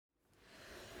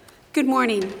Good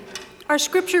morning. Our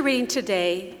scripture reading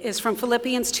today is from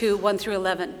Philippians 2, 1 through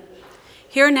 11.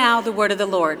 Hear now the word of the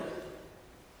Lord.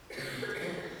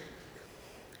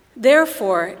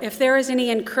 Therefore, if there is any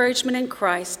encouragement in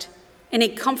Christ, any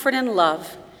comfort in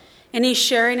love, any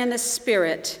sharing in the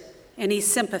Spirit, any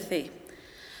sympathy,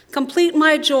 complete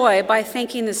my joy by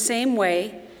thinking the same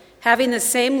way, having the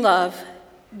same love,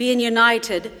 being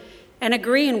united, and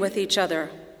agreeing with each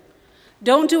other.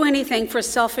 Don't do anything for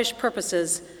selfish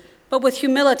purposes, but with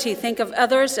humility think of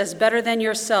others as better than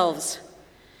yourselves.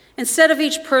 Instead of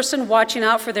each person watching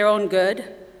out for their own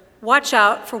good, watch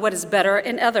out for what is better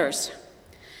in others.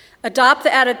 Adopt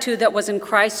the attitude that was in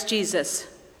Christ Jesus.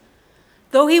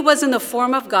 Though he was in the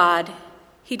form of God,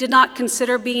 he did not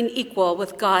consider being equal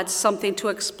with God something to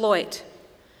exploit,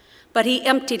 but he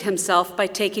emptied himself by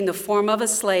taking the form of a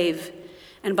slave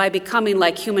and by becoming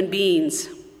like human beings.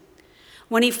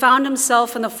 When he found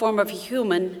himself in the form of a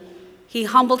human, he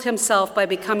humbled himself by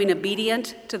becoming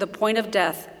obedient to the point of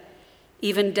death,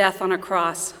 even death on a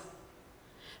cross.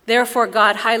 Therefore,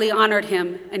 God highly honored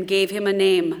him and gave him a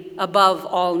name above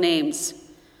all names,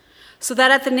 so that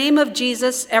at the name of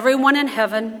Jesus, everyone in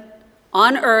heaven,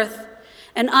 on earth,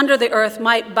 and under the earth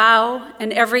might bow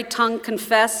and every tongue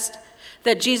confess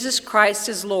that Jesus Christ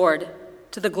is Lord,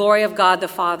 to the glory of God the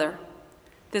Father.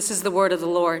 This is the word of the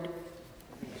Lord.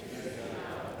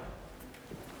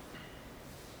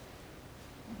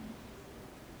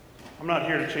 I'm not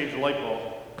here to change the light bulb.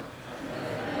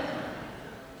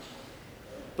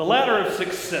 The ladder of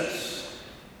success.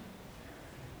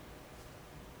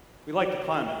 We like to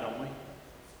climb it, don't we?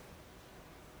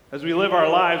 As we live our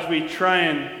lives, we try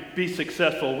and be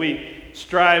successful. We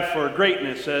strive for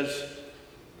greatness, as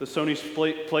the Sony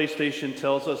PlayStation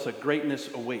tells us, a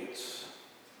greatness awaits.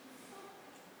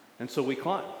 And so we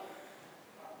climb.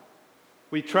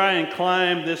 We try and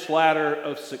climb this ladder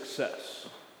of success.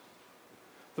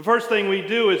 The first thing we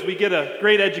do is we get a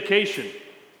great education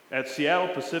at Seattle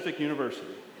Pacific University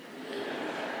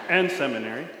and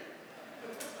seminary,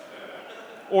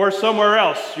 or somewhere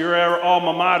else, your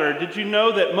alma mater. Did you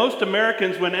know that most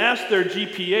Americans, when asked their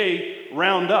GPA,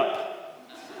 round up?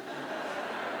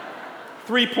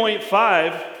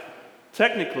 3.5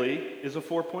 technically is a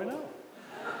 4.0.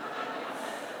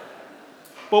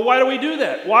 But why do we do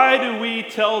that? Why do we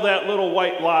tell that little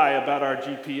white lie about our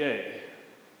GPA?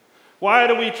 Why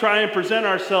do we try and present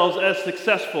ourselves as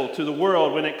successful to the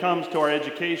world when it comes to our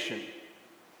education?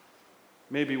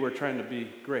 Maybe we're trying to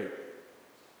be great.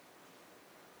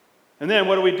 And then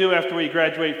what do we do after we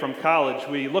graduate from college?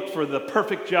 We look for the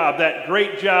perfect job, that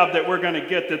great job that we're going to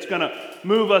get that's going to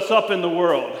move us up in the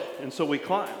world. And so we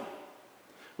climb.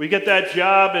 We get that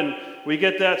job and we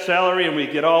get that salary and we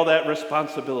get all that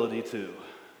responsibility too.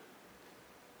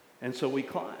 And so we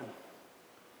climb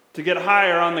to get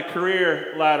higher on the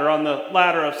career ladder, on the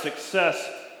ladder of success.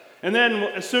 And then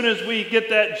as soon as we get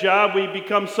that job, we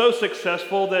become so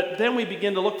successful that then we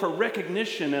begin to look for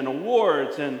recognition and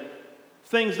awards and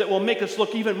things that will make us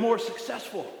look even more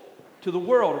successful to the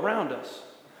world around us.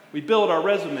 We build our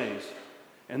resumes.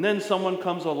 And then someone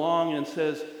comes along and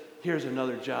says, here's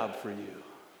another job for you.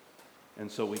 And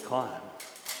so we climb.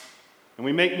 And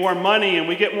we make more money and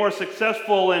we get more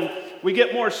successful and we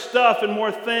get more stuff and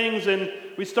more things and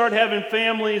we start having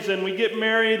families and we get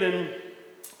married and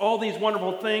all these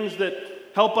wonderful things that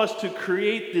help us to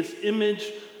create this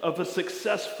image of a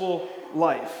successful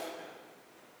life.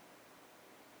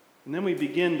 And then we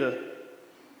begin to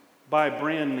buy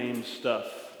brand name stuff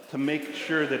to make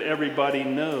sure that everybody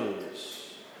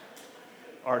knows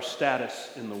our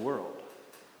status in the world.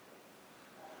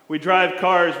 We drive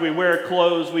cars, we wear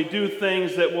clothes, we do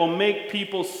things that will make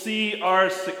people see our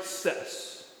success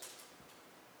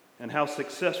and how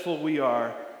successful we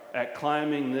are at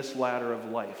climbing this ladder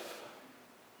of life.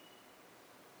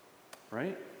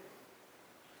 Right?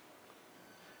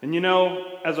 And you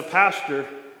know, as a pastor,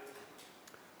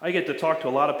 I get to talk to a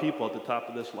lot of people at the top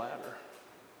of this ladder.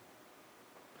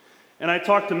 And I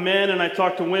talk to men and I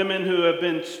talk to women who have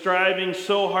been striving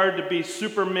so hard to be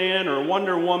Superman or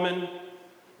Wonder Woman,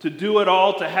 to do it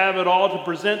all, to have it all, to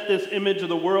present this image of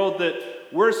the world that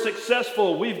we're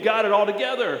successful, we've got it all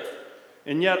together.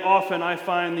 And yet often I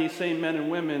find these same men and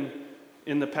women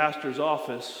in the pastor's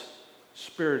office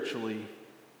spiritually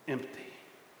empty.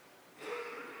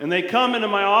 And they come into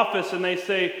my office and they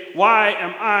say, why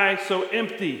am I so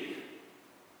empty?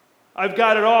 I've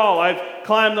got it all. I've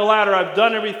climbed the ladder. I've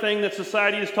done everything that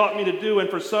society has taught me to do, and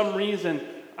for some reason,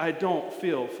 I don't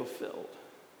feel fulfilled.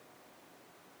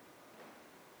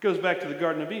 Goes back to the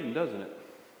Garden of Eden, doesn't it?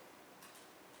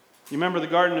 You remember the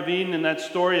Garden of Eden and that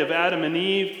story of Adam and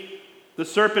Eve? The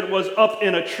serpent was up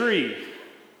in a tree.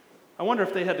 I wonder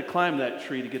if they had to climb that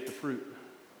tree to get the fruit.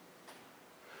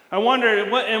 I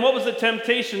wonder, what was the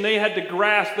temptation they had to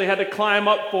grasp, they had to climb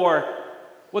up for?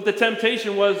 What the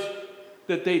temptation was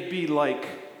that they'd be like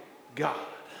God,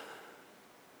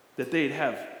 that they'd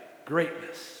have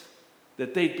greatness,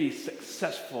 that they'd be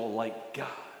successful like God.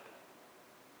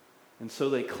 And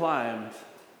so they climbed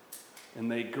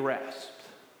and they grasped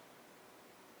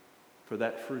for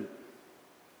that fruit.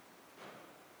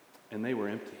 And they were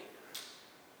empty,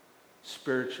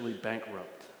 spiritually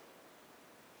bankrupt.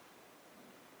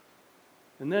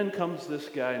 And then comes this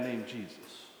guy named Jesus.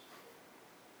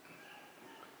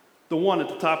 The one at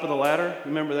the top of the ladder,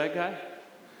 remember that guy?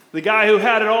 The guy who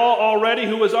had it all already,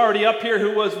 who was already up here,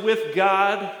 who was with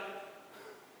God,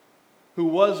 who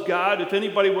was God. If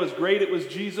anybody was great, it was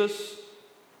Jesus.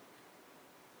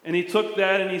 And he took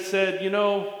that and he said,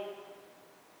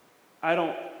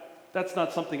 that's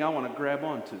not something I want to grab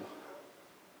onto.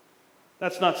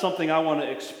 That's not something I want to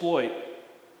exploit.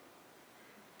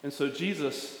 And so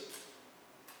Jesus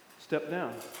stepped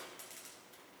down.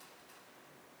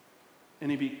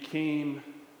 And he became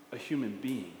a human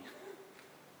being.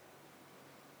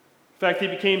 In fact, he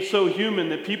became so human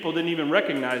that people didn't even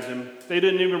recognize him. They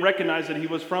didn't even recognize that he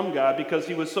was from God because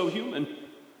he was so human.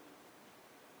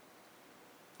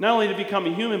 Not only did he become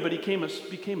a human, but he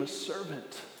became a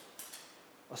servant.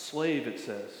 A slave, it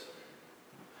says.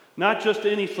 Not just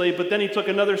any slave, but then he took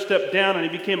another step down and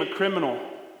he became a criminal.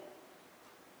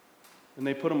 And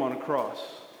they put him on a cross.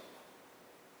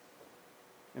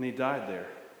 And he died there.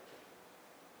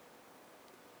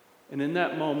 And in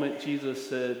that moment, Jesus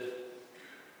said,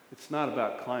 it's not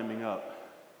about climbing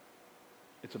up.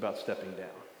 It's about stepping down.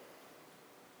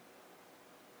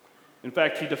 In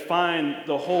fact, he defined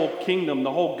the whole kingdom,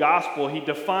 the whole gospel. He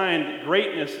defined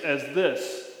greatness as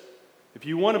this. If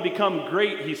you want to become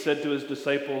great, he said to his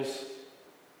disciples,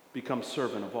 become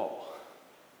servant of all.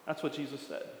 That's what Jesus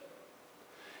said.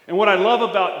 And what I love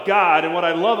about God and what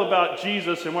I love about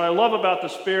Jesus and what I love about the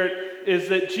Spirit is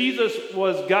that Jesus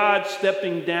was God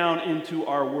stepping down into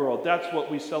our world. That's what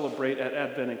we celebrate at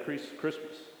Advent and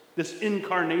Christmas. This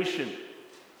incarnation.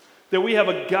 That we have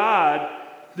a God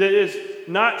that is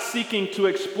not seeking to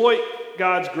exploit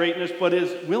God's greatness, but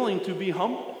is willing to be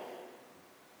humble.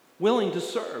 Willing to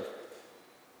serve.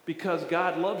 Because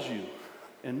God loves you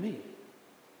and me.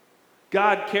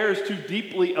 God cares too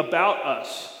deeply about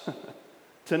us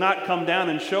to not come down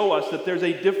and show us that there's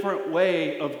a different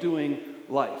way of doing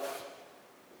life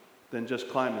than just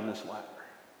climbing this ladder.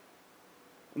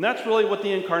 And that's really what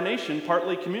the incarnation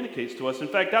partly communicates to us. In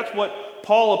fact, that's what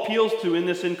Paul appeals to in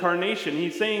this incarnation.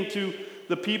 He's saying to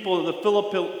the people of the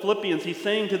Philippians, he's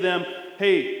saying to them,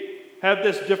 hey, have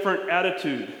this different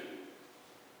attitude.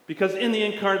 Because in the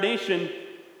incarnation,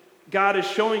 God is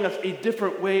showing us a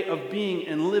different way of being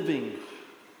and living.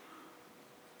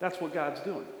 That's what God's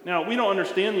doing. Now, we don't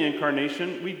understand the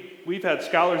incarnation. We've had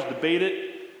scholars debate it.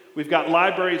 We've got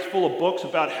libraries full of books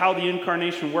about how the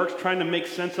incarnation works, trying to make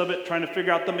sense of it, trying to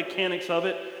figure out the mechanics of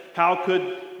it. How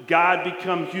could God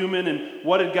become human, and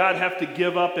what did God have to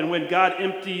give up? And when God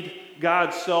emptied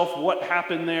God's self, what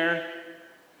happened there?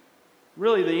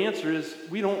 Really, the answer is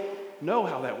we don't know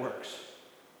how that works.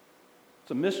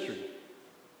 It's a mystery.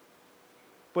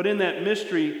 But in that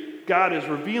mystery, God is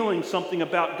revealing something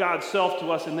about God's self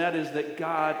to us, and that is that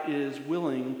God is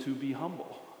willing to be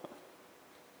humble.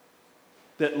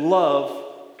 That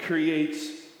love creates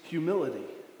humility.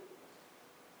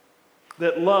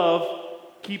 That love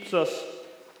keeps us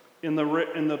in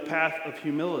the path of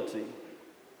humility.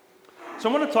 So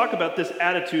I want to talk about this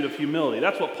attitude of humility.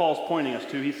 That's what Paul's pointing us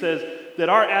to. He says that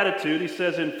our attitude, he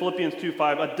says in Philippians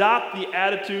 2:5, adopt the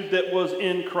attitude that was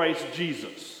in Christ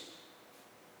Jesus.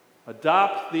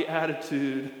 Adopt the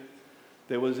attitude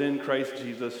that was in Christ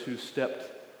Jesus, who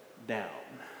stepped down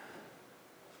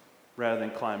rather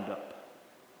than climbed up.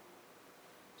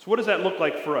 So what does that look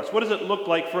like for us? What does it look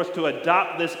like for us to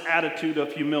adopt this attitude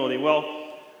of humility? Well,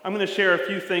 I'm going to share a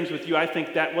few things with you. I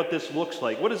think that what this looks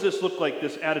like. What does this look like,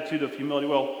 this attitude of humility?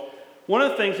 Well, one of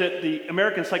the things that the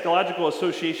American Psychological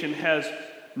Association has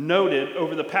noted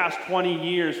over the past 20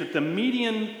 years, that the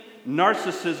median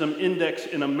narcissism index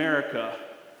in America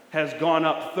has gone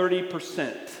up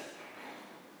 30%.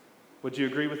 Would you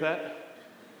agree with that?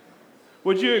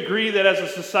 Would you agree that as a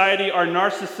society, our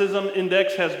narcissism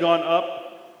index has gone up?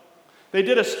 They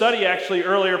did a study actually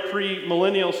earlier,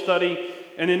 pre-millennial study,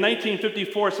 and in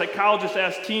 1954, psychologists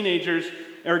asked teenagers,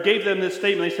 or gave them this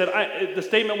statement. They said, the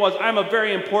statement was, I'm a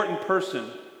very important person.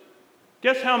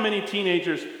 Guess how many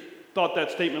teenagers thought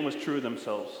that statement was true of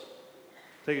themselves?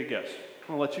 Take a guess.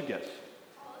 I'll let you guess.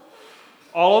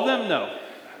 All of them? No.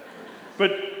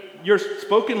 But you're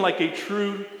spoken like a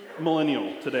true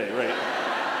millennial today, right?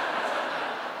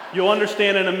 You'll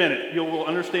understand in a minute. You'll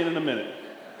understand in a minute.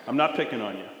 I'm not picking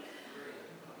on you.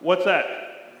 What's that?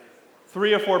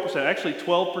 3 or 4%, actually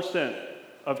 12%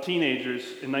 of teenagers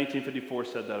in 1954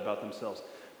 said that about themselves.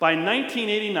 By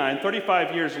 1989,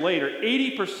 35 years later,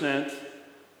 80%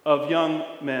 of young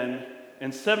men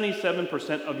and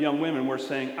 77% of young women were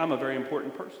saying, I'm a very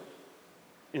important person.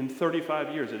 In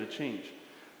 35 years, it had changed.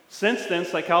 Since then,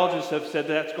 psychologists have said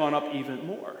that's gone up even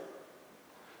more.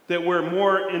 That we're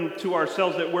more into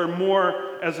ourselves, that we're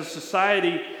more, as a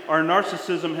society, our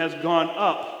narcissism has gone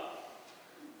up.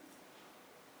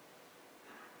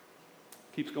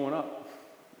 Keeps going up.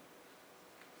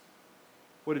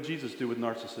 What did Jesus do with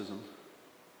narcissism?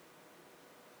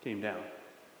 Came down,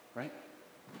 right?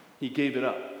 He gave it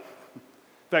up. In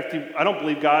fact, I don't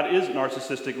believe God is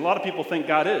narcissistic. A lot of people think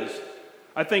God is.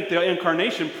 I think the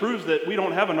incarnation proves that we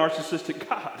don't have a narcissistic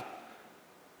God.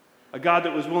 A God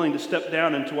that was willing to step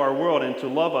down into our world and to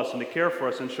love us and to care for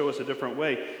us and show us a different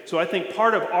way. So I think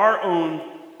part of our own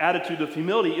attitude of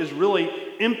humility is really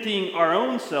emptying our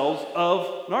own selves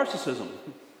of narcissism.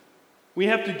 We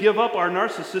have to give up our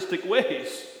narcissistic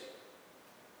ways.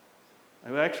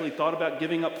 I've actually thought about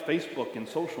giving up Facebook and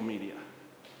social media.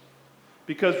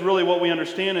 Because really what we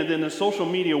understand is in the social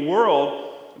media world,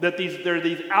 that there are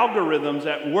these algorithms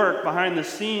at work behind the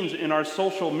scenes in our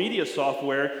social media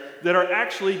software that are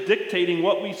actually dictating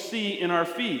what we see in our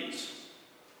feeds.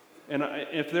 And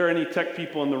if there are any tech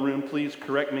people in the room, please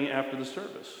correct me after the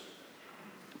service.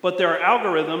 But there are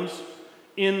algorithms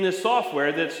in this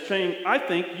software that's saying, I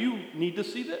think you need to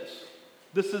see this.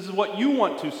 This is what you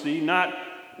want to see, not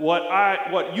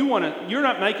what you want to. You're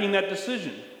not making that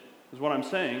decision, is what I'm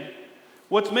saying.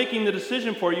 What's making the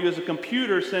decision for you is a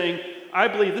computer saying, I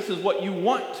believe this is what you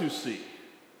want to see,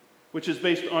 which is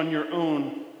based on your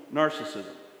own narcissism.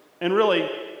 And really,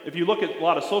 if you look at a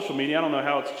lot of social media, I don't know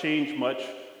how it's changed much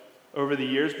over the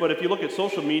years, but if you look at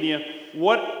social media,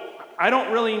 I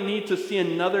don't really need to see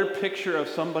another picture of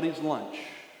somebody's lunch.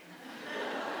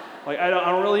 Like, I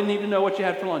don't really need to know what you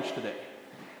had for lunch today.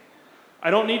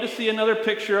 I don't need to see another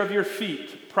picture of your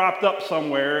feet propped up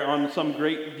somewhere on some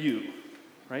great view,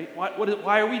 right?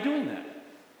 Why are we doing that?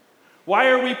 Why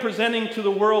are we presenting to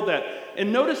the world that?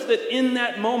 And notice that in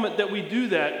that moment that we do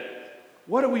that,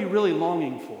 what are we really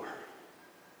longing for?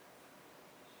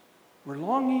 We're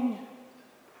longing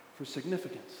for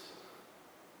significance.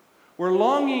 We're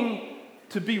longing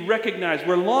to be recognized.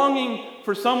 We're longing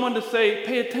for someone to say,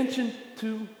 pay attention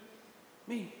to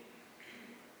me.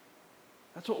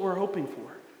 That's what we're hoping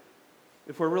for,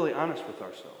 if we're really honest with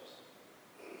ourselves.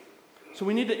 So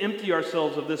we need to empty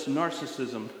ourselves of this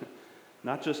narcissism.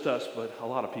 Not just us, but a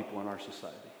lot of people in our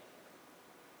society.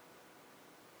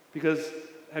 Because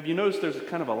have you noticed there's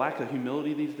kind of a lack of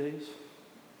humility these days?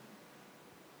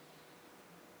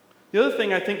 The other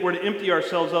thing I think we're to empty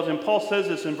ourselves of, and Paul says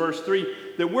this in verse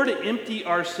 3, that we're to empty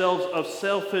ourselves of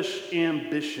selfish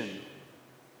ambition.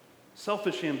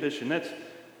 Selfish ambition. That's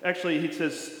actually, he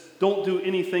says, don't do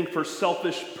anything for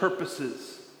selfish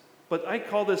purposes. But I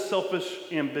call this selfish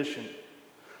ambition.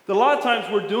 That a lot of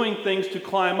times we're doing things to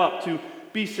climb up, to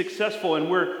be successful, and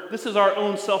this is our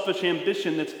own selfish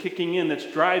ambition that's kicking in, that's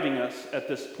driving us at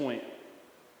this point.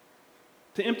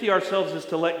 To empty ourselves is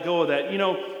to let go of that. You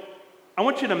know, I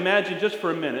want you to imagine just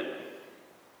for a minute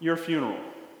your funeral.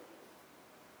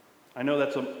 I know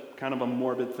that's kind of a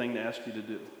morbid thing to ask you to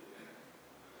do.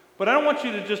 But I don't want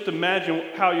you to just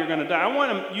imagine how you're going to die. I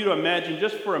want you to imagine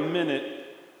just for a minute,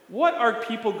 what are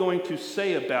people going to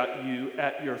say about you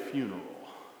at your funeral?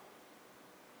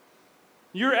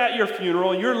 You're at your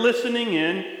funeral, you're listening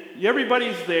in,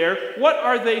 everybody's there. What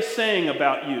are they saying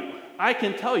about you? I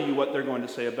can tell you what they're going to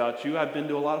say about you. I've been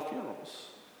to a lot of funerals.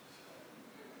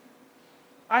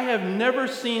 I have never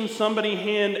seen somebody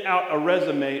hand out a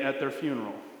resume at their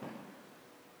funeral,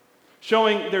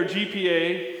 showing their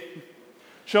GPA,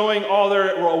 showing all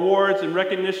their awards and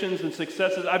recognitions and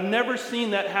successes. I've never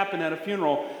seen that happen at a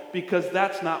funeral because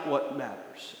that's not what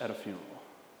matters at a funeral.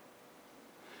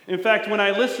 In fact, when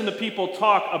I listen to people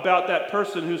talk about that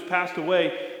person who's passed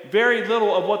away, very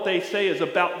little of what they say is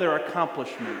about their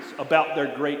accomplishments, about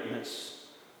their greatness,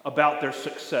 about their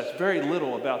success. Very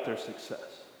little about their success.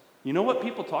 You know what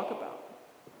people talk about?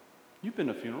 You've been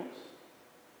to funerals.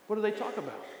 What do they talk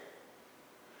about?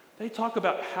 They talk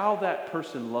about how that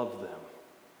person loved them.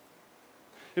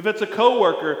 If it's a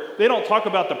coworker, they don't talk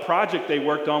about the project they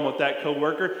worked on with that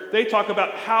coworker. They talk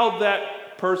about how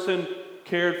that person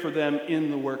cared for them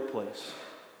in the workplace.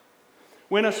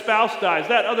 When a spouse dies,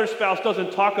 that other spouse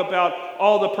doesn't talk about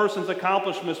all the person's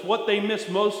accomplishments. What they miss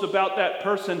most about that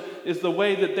person is the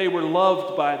way that they were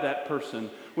loved by that person.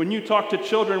 When you talk to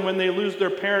children when they lose their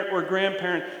parent or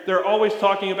grandparent, they're always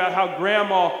talking about how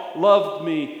grandma loved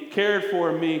me, cared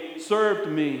for me, served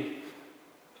me.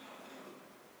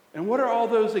 And what are all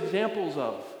those examples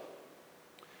of?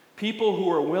 People who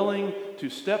are willing to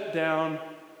step down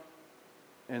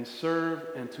and serve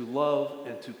and to love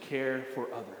and to care for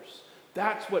others.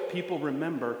 That's what people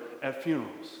remember at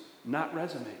funerals, not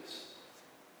resumes.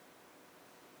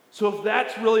 So if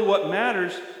that's really what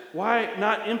matters, why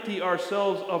not empty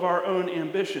ourselves of our own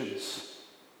ambitions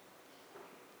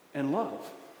and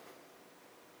love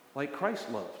like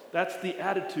Christ loved? That's the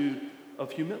attitude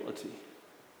of humility.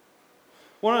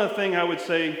 One other thing I would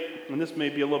say, and this may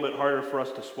be a little bit harder for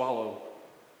us to swallow,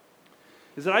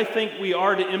 is that I think we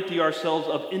are to empty ourselves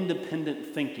of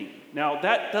independent thinking. Now,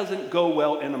 that doesn't go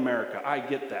well in America. I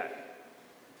get that.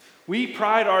 We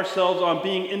pride ourselves on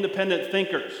being independent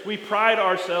thinkers. We pride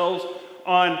ourselves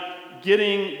on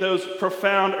getting those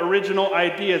profound, original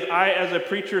ideas. I, as a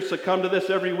preacher, succumb to this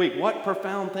every week. What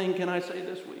profound thing can I say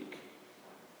this week?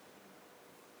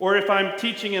 Or if I'm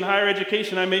teaching in higher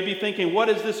education, I may be thinking, what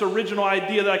is this original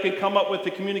idea that I can come up with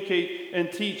to communicate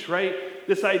and teach, right?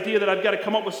 This idea that I've got to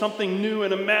come up with something new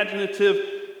and imaginative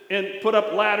and put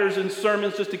up ladders in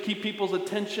sermons just to keep people's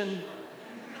attention.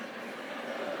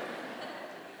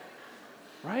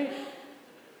 Right?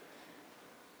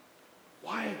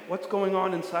 Why? What's going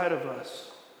on inside of us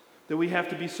that we have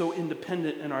to be so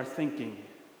independent in our thinking?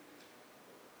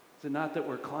 Is it not that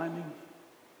we're climbing?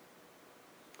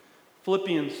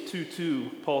 Philippians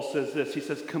 2:2, Paul says this. He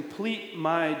says, complete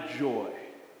my joy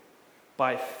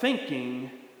by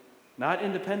thinking, not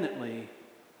independently,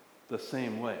 the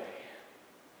same way,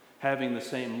 having the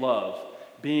same love,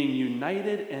 being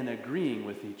united and agreeing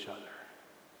with each other.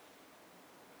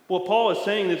 What Paul is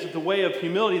saying is that the way of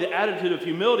humility, the attitude of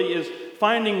humility, is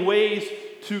finding ways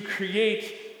to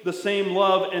create the same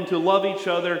love and to love each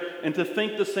other and to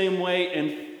think the same way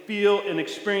and feel and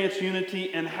experience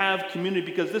unity and have community.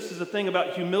 Because this is the thing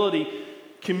about humility.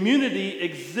 Community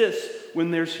exists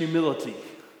when there's humility.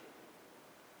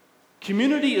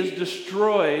 Community is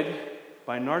destroyed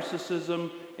by narcissism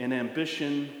and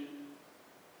ambition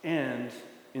and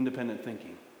independent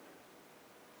thinking.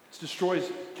 It destroys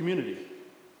community.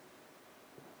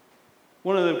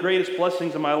 One of the greatest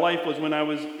blessings of my life was when I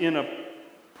was in a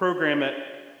program at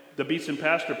the Beeson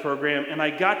Pastor Program, and I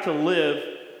got to live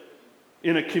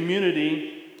in a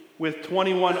community with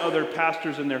 21 other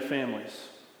pastors and their families.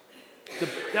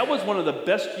 That was one of the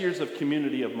best years of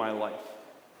community of my life.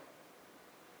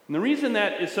 And the reason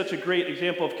that is such a great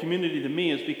example of community to me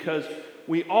is because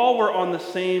we all were on the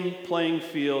same playing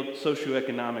field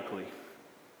socioeconomically.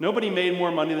 Nobody made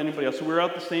more money than anybody else, so we were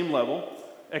at the same level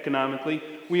economically.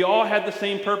 We all had the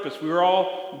same purpose. We were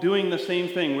all doing the same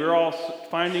thing. We were all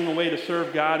finding a way to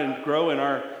serve God and grow in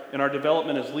our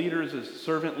development as leaders, as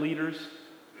servant leaders.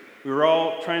 We were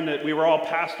all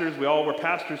pastors. We all were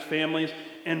pastors' families.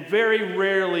 And very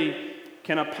rarely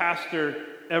can a pastor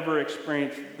ever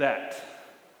experience that.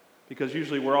 Because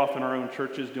usually we're off in our own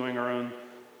churches doing our own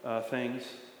things,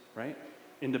 right?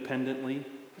 Independently.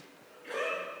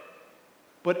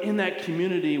 But in that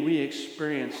community, we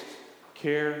experienced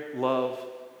care, love,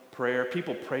 prayer.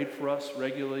 People prayed for us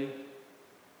regularly. In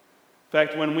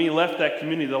fact, when we left that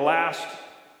community,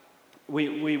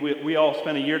 we all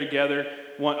spent a year together.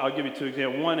 I'll give you two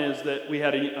examples. One is that we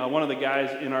had one of the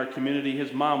guys in our community,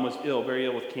 his mom was very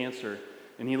ill with cancer,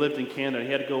 and he lived in Canada.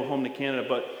 He had to go home to Canada,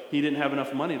 but he didn't have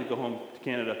enough money to go home to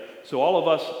Canada. So all of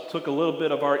us took a little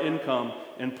bit of our income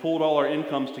and pulled all our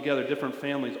incomes together, different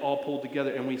families all pulled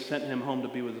together, and we sent him home to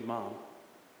be with his mom.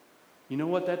 You know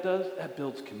what that does? That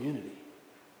builds community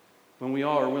when we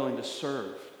all are willing to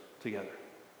serve together.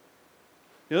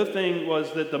 The other thing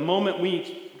was that the moment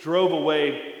we drove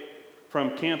away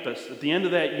from campus, at the end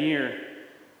of that year,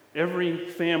 every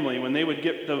family, when they would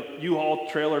get the U-Haul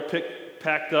trailer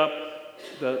packed up,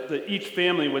 each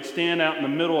family would stand out in the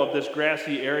middle of this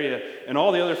grassy area, and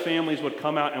all the other families would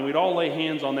come out, and we'd all lay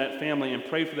hands on that family and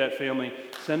pray for that family,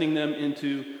 sending them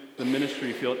into the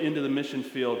ministry field, into the mission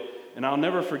field. And I'll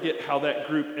never forget how that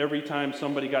group, every time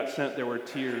somebody got sent, there were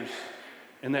tears.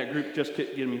 And that group just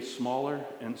kept getting smaller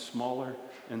and smaller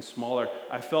and smaller.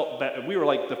 I felt bad. We were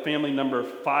like the family number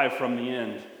 5 from the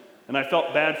end. And I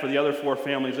felt bad for the other 4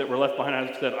 families that were left behind.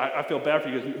 I said, I feel bad for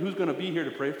you guys. Who's going to be here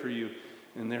to pray for you?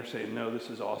 And they're saying, no, this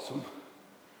is awesome.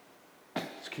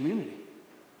 It's community.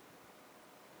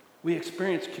 We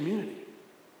experience community.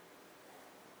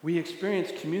 We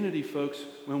experience community, folks,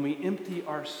 when we empty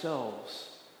ourselves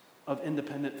of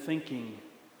independent thinking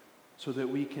so that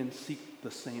we can seek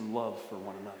the same love for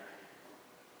one another,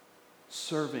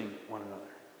 serving one another.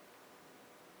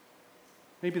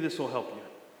 Maybe this will help you.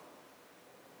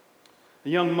 A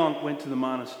young monk went to the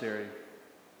monastery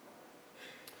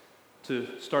to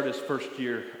start his first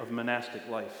year of monastic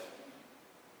life.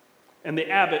 And the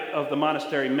abbot of the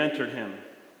monastery mentored him.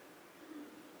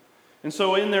 And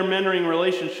so in their mentoring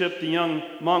relationship, the young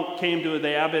monk came to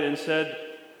the abbot and said,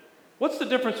 "What's the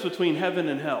difference between heaven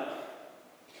and hell?"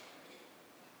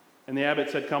 And the abbot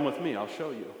said, "Come with me, I'll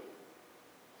show you."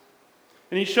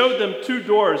 And he showed them 2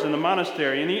 doors in the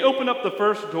monastery. And he opened up the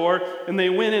first door, and they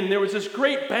went in. There was this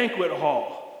great banquet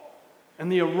hall.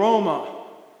 And the aroma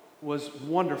was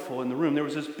wonderful in the room. There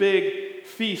was this big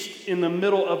feast in the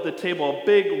middle of the table, a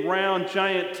big, round,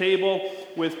 giant table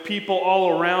with people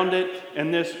all around it.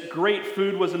 And this great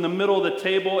food was in the middle of the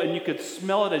table, and you could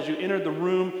smell it as you entered the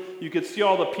room. You could see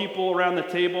all the people around the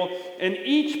table. And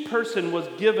each person was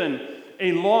given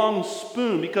a long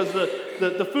spoon because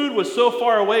the food was so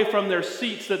far away from their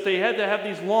seats that they had to have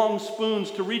these long spoons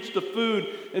to reach the food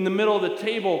in the middle of the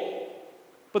table.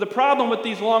 But the problem with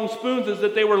these long spoons is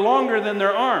that they were longer than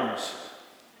their arms.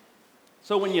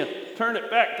 So when you turn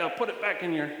it back, they'll put it back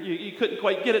in you couldn't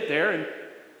quite get it there.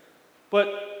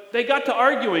 But they got to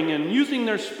arguing and using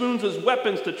their spoons as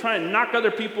weapons to try and knock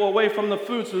other people away from the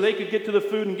food so they could get to the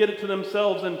food and get it to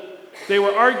themselves. And they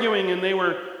were arguing and they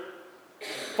were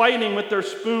fighting with their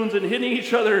spoons and hitting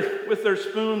each other with their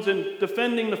spoons and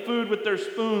defending the food with their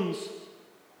spoons.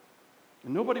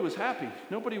 And nobody was happy.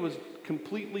 Nobody was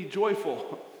completely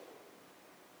joyful.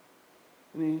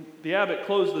 And the abbot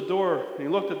closed the door and he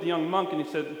looked at the young monk and he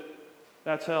said,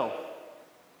 "That's hell."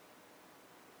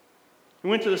 He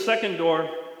went to the second door,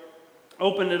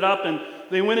 opened it up, and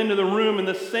they went into the room, and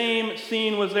the same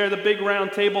scene was there, the big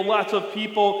round table, lots of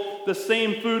people, the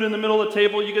same food in the middle of the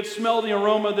table. You could smell the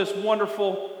aroma of this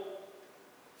wonderful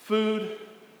food.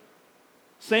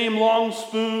 Same long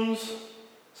spoons,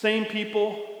 same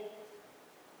people.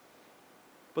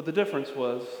 But the difference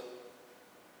was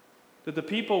that the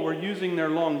people were using their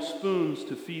long spoons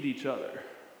to feed each other,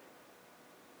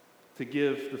 to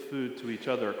give the food to each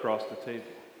other across the table.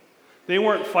 They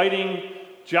weren't fighting,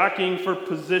 jockeying for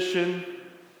position,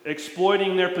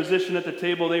 exploiting their position at the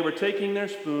table. They were taking their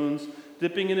spoons,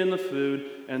 dipping it in the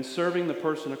food, and serving the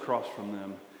person across from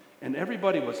them. And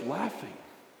everybody was laughing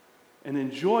and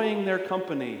enjoying their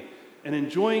company and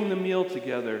enjoying the meal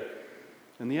together.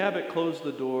 And the abbot closed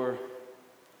the door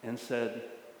and said,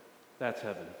 "That's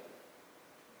heaven."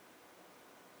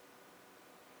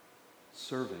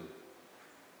 Serving,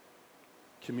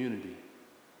 community,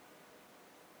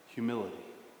 humility.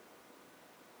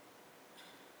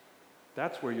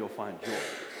 That's where you'll find joy.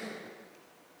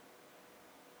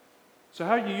 So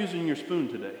how are you using your spoon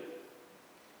today?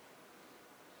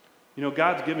 You know,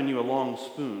 God's given you a long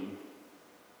spoon.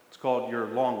 It's called your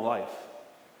long life.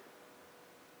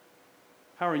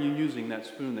 How are you using that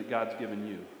spoon that God's given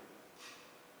you?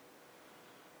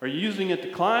 Are you using it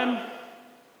to climb?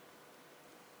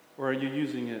 Or are you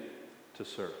using it to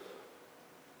serve?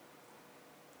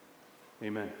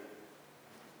 Amen.